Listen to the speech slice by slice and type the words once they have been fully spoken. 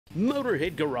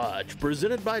Motorhead Garage,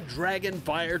 presented by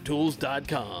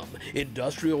DragonfireTools.com.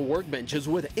 Industrial workbenches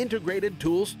with integrated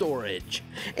tool storage.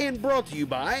 And brought to you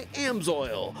by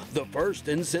AMSOIL, the first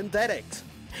in synthetics.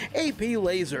 AP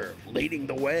Laser, leading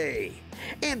the way.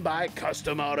 And by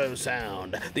Custom Auto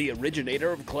Sound, the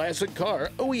originator of classic car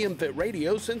OEM fit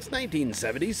radio since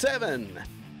 1977.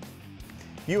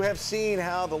 You have seen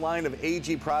how the line of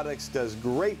AG products does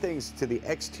great things to the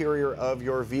exterior of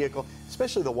your vehicle,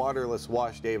 especially the waterless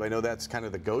wash, Dave. I know that's kind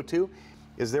of the go-to.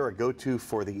 Is there a go-to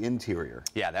for the interior?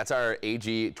 Yeah, that's our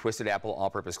AG Twisted Apple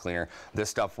All-Purpose Cleaner. This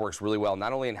stuff works really well,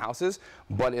 not only in houses,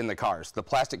 but in the cars. The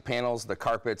plastic panels, the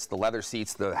carpets, the leather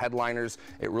seats, the headliners,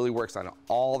 it really works on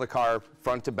all the car,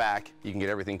 front to back. You can get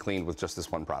everything cleaned with just this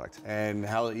one product. And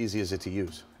how easy is it to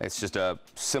use? It's just a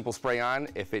simple spray on.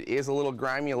 If it is a little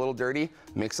grimy, a little dirty,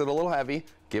 mix it a little heavy,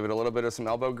 give it a little bit of some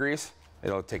elbow grease.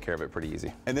 It'll take care of it pretty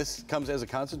easy. And this comes as a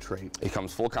concentrate? It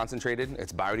comes full concentrated.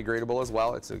 It's biodegradable as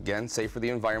well. It's, again, safe for the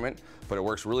environment, but it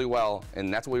works really well.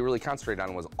 And that's what we really concentrated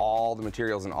on, was all the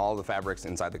materials and all the fabrics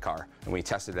inside the car. And we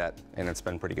tested that, and it's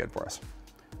been pretty good for us.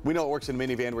 We know it works in a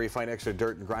minivan where you find extra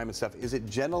dirt and grime and stuff. Is it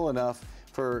gentle enough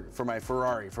for my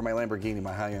Ferrari, for my Lamborghini,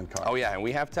 my high-end car? Oh yeah, and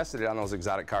we have tested it on those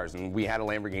exotic cars. And we had a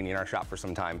Lamborghini in our shop for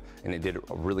some time, and it did a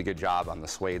really good job on the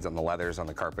suedes, on the leathers, on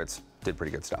the carpets. Did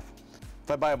pretty good stuff. If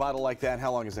I buy a bottle like that,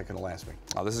 how long is that going to last me?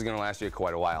 Oh, this is going to last you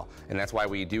quite a while, and that's why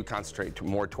we do concentrate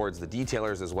more towards the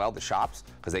detailers as well, the shops,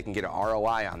 because they can get an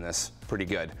ROI on this pretty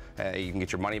good. You can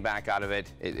get your money back out of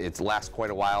it. It lasts quite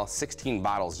a while. 16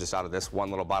 bottles just out of this one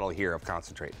little bottle here of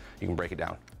concentrate. You can break it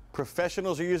down.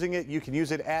 Professionals are using it. You can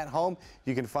use it at home.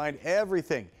 You can find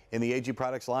everything in the AG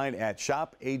Products line at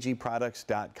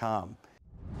shopagproducts.com.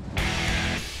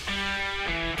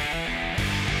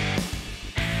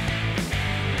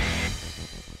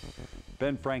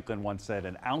 Ben Franklin once said,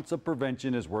 "An ounce of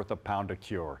prevention is worth a pound of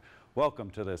cure." Welcome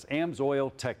to this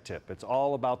AMSOIL Tech Tip. It's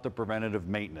all about the preventative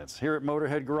maintenance. Here at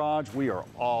Motorhead Garage, we are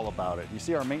all about it. You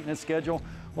see our maintenance schedule?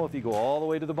 Well, if you go all the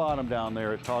way to the bottom down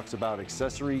there, it talks about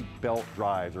accessory belt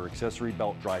drives or accessory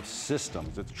belt drive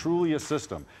systems. It's truly a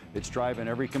system. It's driving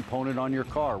every component on your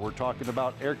car. We're talking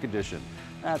about air conditioning.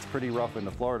 That's pretty rough in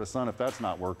the Florida sun if that's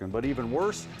not working. But even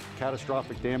worse,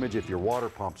 catastrophic damage if your water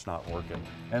pump's not working.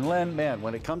 And Len, man,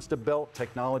 when it comes to belt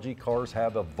technology, cars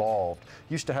have evolved.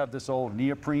 Used to have this old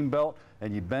neoprene belt,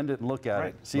 and you bend it and look at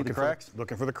it. See the cracks?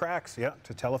 Looking for the cracks, yeah,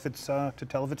 to tell if it's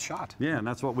shot. Yeah, and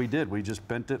that's what we did. We just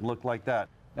bent it and looked like that.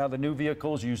 Now the new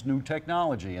vehicles use new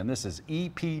technology, and this is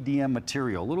EPDM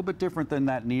material, a little bit different than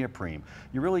that neoprene.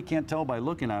 You really can't tell by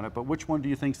looking at it, but which one do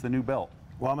you think's the new belt?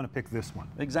 Well, I'm going to pick this one.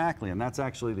 Exactly, and that's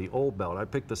actually the old belt. I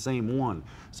picked the same one.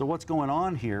 So what's going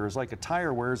on here is like a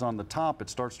tire wears on the top, it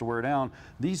starts to wear down.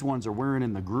 These ones are wearing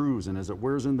in the grooves, and as it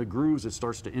wears in the grooves, it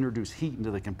starts to introduce heat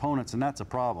into the components, and that's a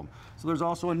problem. So there's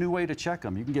also a new way to check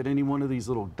them. You can get any one of these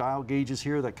little dial gauges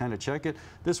here that kind of check it.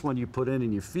 This one you put in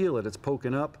and you feel it, it's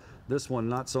poking up. This one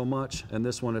not so much, and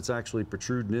this one it's actually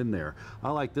protruding in there.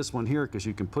 I like this one here because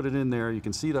you can put it in there, you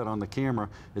can see that on the camera.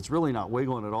 It's really not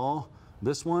wiggling at all.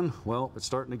 This one, well, it's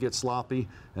starting to get sloppy,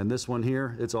 and this one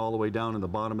here, it's all the way down in the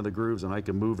bottom of the grooves, and I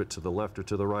can move it to the left or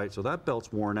to the right. So that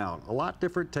belt's worn out. A lot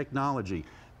different technology.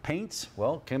 Paints,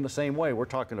 well, came the same way. We're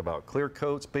talking about clear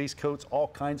coats, base coats, all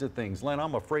kinds of things. Len,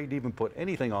 I'm afraid to even put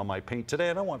anything on my paint today.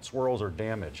 I don't want swirls or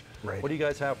damage. Right. What do you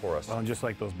guys have for us? Well, and just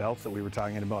like those belts that we were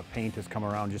talking about, paint has come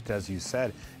around just as you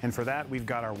said. And for that, we've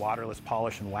got our waterless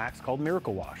polish and wax called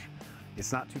Miracle Wash.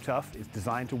 It's not too tough. It's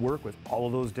designed to work with all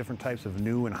of those different types of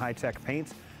new and high-tech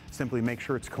paints. Simply make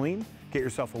sure it's clean, get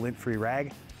yourself a lint-free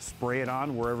rag, spray it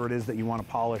on wherever it is that you want to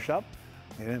polish up,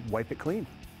 and wipe it clean.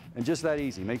 And just that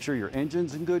easy. Make sure your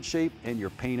engine's in good shape and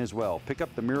your paint as well. Pick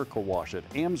up the Miracle Wash at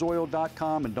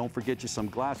AMSOIL.com, and don't forget you some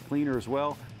glass cleaner as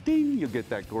well. Ding, you'll get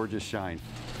that gorgeous shine.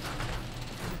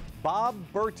 Bob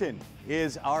Burton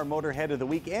is our Motorhead of the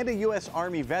Week and a U.S.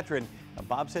 Army veteran. Now,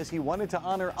 Bob says he wanted to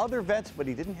honor other vets, but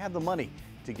he didn't have the money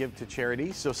to give to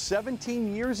charity. So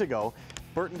 17 years ago,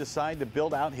 Burton decided to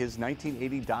build out his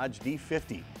 1980 Dodge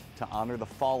D50 to honor the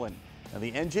fallen. Now,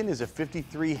 the engine is a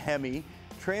 53 Hemi.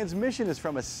 Transmission is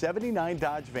from a 79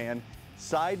 Dodge van.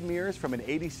 Side mirrors from an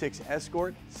 86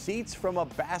 Escort. Seats from a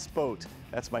bass boat.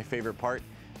 That's my favorite part.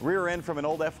 Rear end from an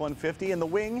old F-150, and the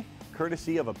wing,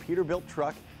 courtesy of a Peterbilt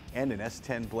truck and an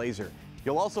S10 Blazer.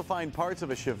 You'll also find parts of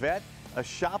a Chevette, a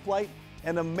shop light,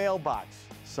 and a mailbox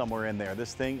somewhere in there.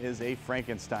 This thing is a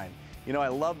Frankenstein. You know, I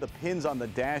love the pins on the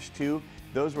dash too.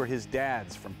 Those were his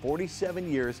dad's from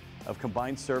 47 years of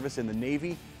combined service in the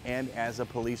Navy and as a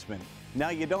policeman. Now,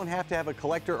 you don't have to have a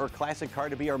collector or classic car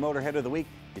to be our Motorhead of the Week.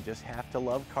 You just have to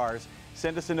love cars.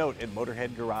 Send us a note at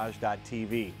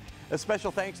motorheadgarage.tv. A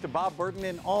special thanks to Bob Burton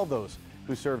and all those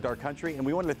who served our country. And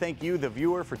we wanted to thank you, the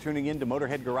viewer, for tuning in to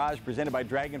Motorhead Garage, presented by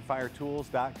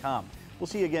DragonfireTools.com. We'll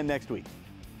see you again next week.